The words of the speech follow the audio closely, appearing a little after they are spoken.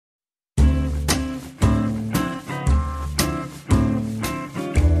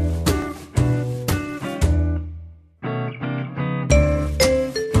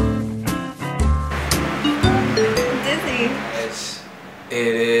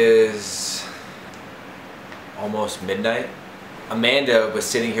It is almost midnight. Amanda was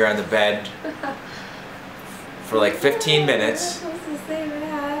sitting here on the bed for like 15 minutes. I'm supposed to say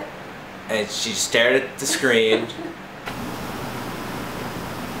that. And she stared at the screen.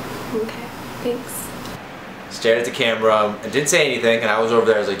 Okay, thanks. Stared at the camera and didn't say anything, and I was over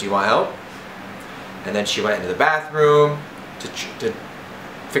there. I was like, do you want help? And then she went into the bathroom to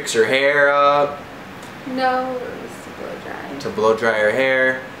fix her hair up. No, it was to blow dry. To blow dry her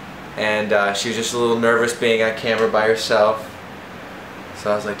hair. And she was just a little nervous being on camera by herself.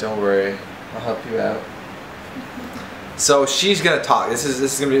 So I was like, don't worry, I'll help you out. So she's gonna talk. This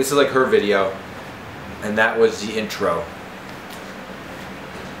is like her video. And that was the intro.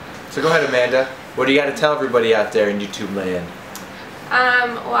 So go ahead, Amanda. What do you got to tell everybody out there in YouTube land?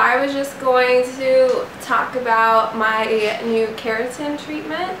 Well, I was just going to talk about my new keratin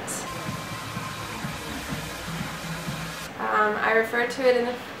treatment. I referred to it in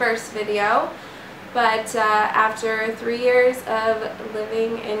the first video, but after 3 years of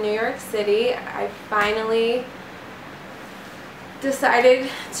living in New York City, I finally decided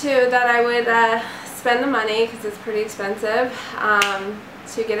that I would spend the money, because it's pretty expensive,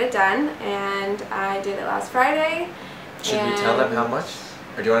 to get it done, and I did it last Friday. Should we tell them how much?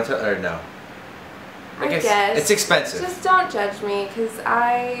 Or do you want to tell, or no? I guess. It's expensive. Just don't judge me, because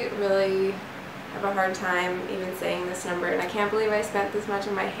I really have a hard time even saying this number, and I can't believe I spent this much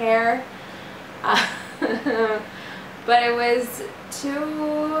on my hair. But it was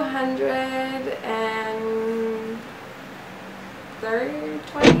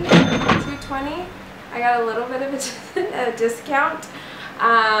 $220. I got a little bit of a discount,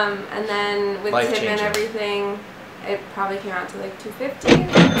 and then with tip and everything, it probably came out to like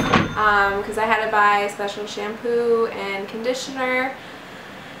 $250, because I had to buy special shampoo and conditioner.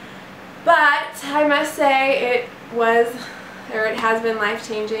 But I must say it has been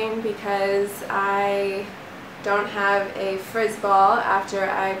life-changing, because I don't have a frizz ball after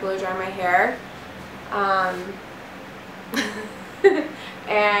I blow dry my hair.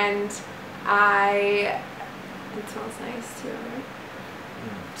 And it smells nice too, right?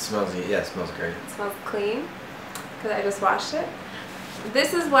 It smells great. It smells clean, because I just washed it.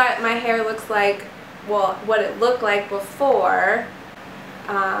 This is what my hair looks like, well, what it looked like before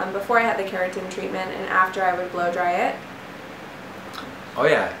I had the keratin treatment, and after I would blow dry it. Oh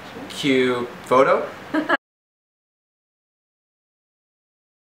yeah, cue photo.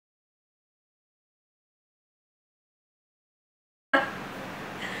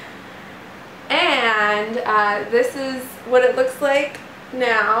 And this is what it looks like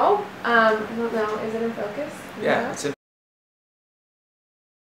now. I don't know, is it in focus? Yeah, it's in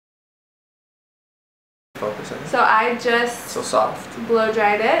focus. I think. So I just so soft. Blow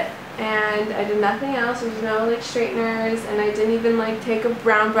dried it, and I did nothing else. There's no like straighteners, and I didn't even like take a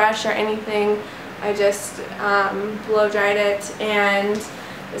brown brush or anything. I just blow dried it, and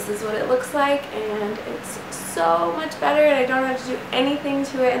this is what it looks like, and it's so much better, and I don't have to do anything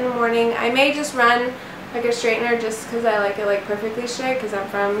to it in the morning. I may just run like a straightener just because I like it like perfectly straight, because I'm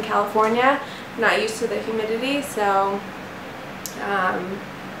from California, I'm not used to the humidity, so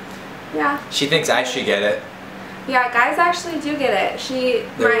yeah. She thinks I should get it. Yeah, guys actually do get it.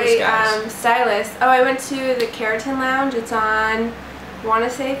 My stylist, oh, I went to the Keratin Lounge. It's on, I want to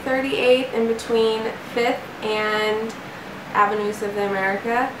say 38th, in between 5th and Avenues of the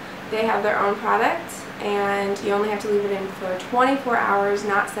America. They have their own product, and you only have to leave it in for 24 hours,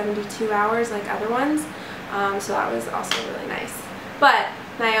 not 72 hours like other ones. So that was also really nice. But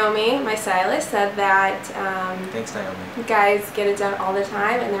Naomi, my stylist, said that thanks, Naomi. Guys get it done all the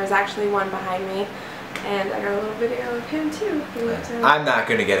time, and there was actually one behind me, and I got a little video of him too. I'm not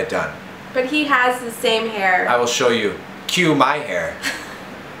going to get it done. But he has the same hair. I will show you. Cue my hair.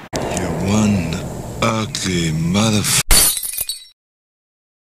 You're one ugly motherfucker.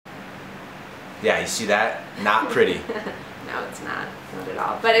 Yeah, you see that? Not pretty. No, it's not. Not at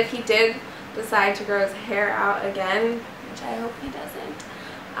all. But if he did decide to grow his hair out again, which I hope he doesn't,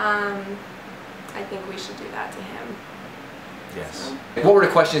 I think we should do that to him. Yes. So. What were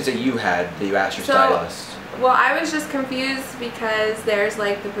the questions that you had that you asked your stylist? Well, I was just confused because there's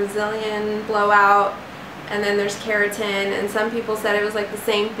like the Brazilian blowout, and then there's keratin, and some people said it was like the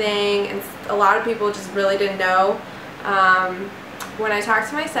same thing, and a lot of people just really didn't know. When I talked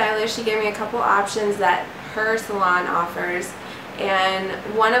to my stylist, she gave me a couple options that her salon offers, and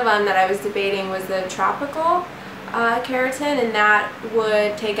one of them that I was debating was the tropical keratin, and that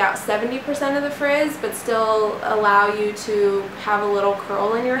would take out 70% of the frizz but still allow you to have a little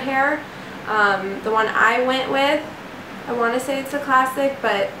curl in your hair. The one I went with, I want to say it's a classic,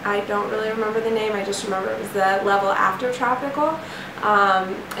 but I don't really remember the name. I just remember it was the level after tropical.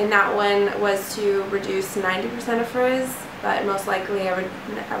 and that one was to reduce 90% of frizz, but most likely I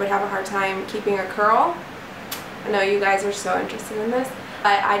would have a hard time keeping a curl. I know you guys are so interested in this,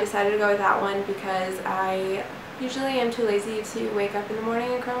 but I decided to go with that one because I usually am too lazy to wake up in the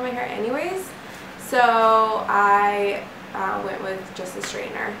morning and curl my hair anyways. So I went with just a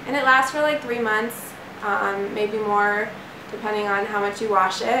straightener, and it lasts for like 3 months, maybe more, depending on how much you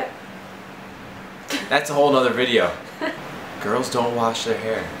wash it. That's a whole nother video. Girls don't wash their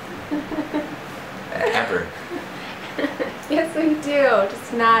hair. Ever. Yes, we do,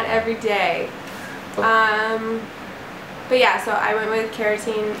 just not every day. But yeah, so I went with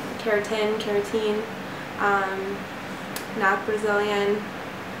Keratin, not Brazilian,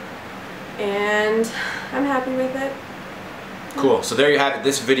 and I'm happy with it. Cool. So there you have it.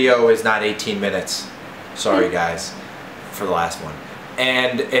 This video is not 18 minutes. Sorry guys for the last one.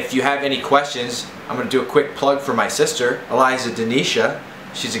 And if you have any questions, I'm going to do a quick plug for my sister, Eliza Denisha.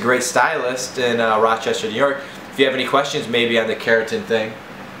 She's a great stylist in Rochester, New York. If you have any questions maybe on the keratin thing,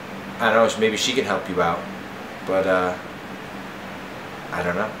 I don't know, maybe she can help you out. But I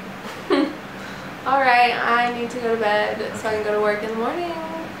don't know. Alright, I need to go to bed so I can go to work in the morning.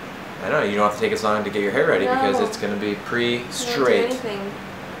 I know, you don't have to take as long to get your hair ready because No. it's going to be I don't pre-straight. do anything.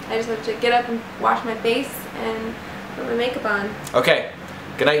 I just have to get up and wash my face and put my makeup on. Okay,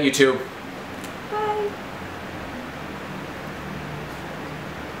 good night YouTube. Bye.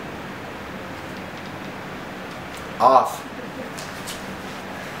 Off.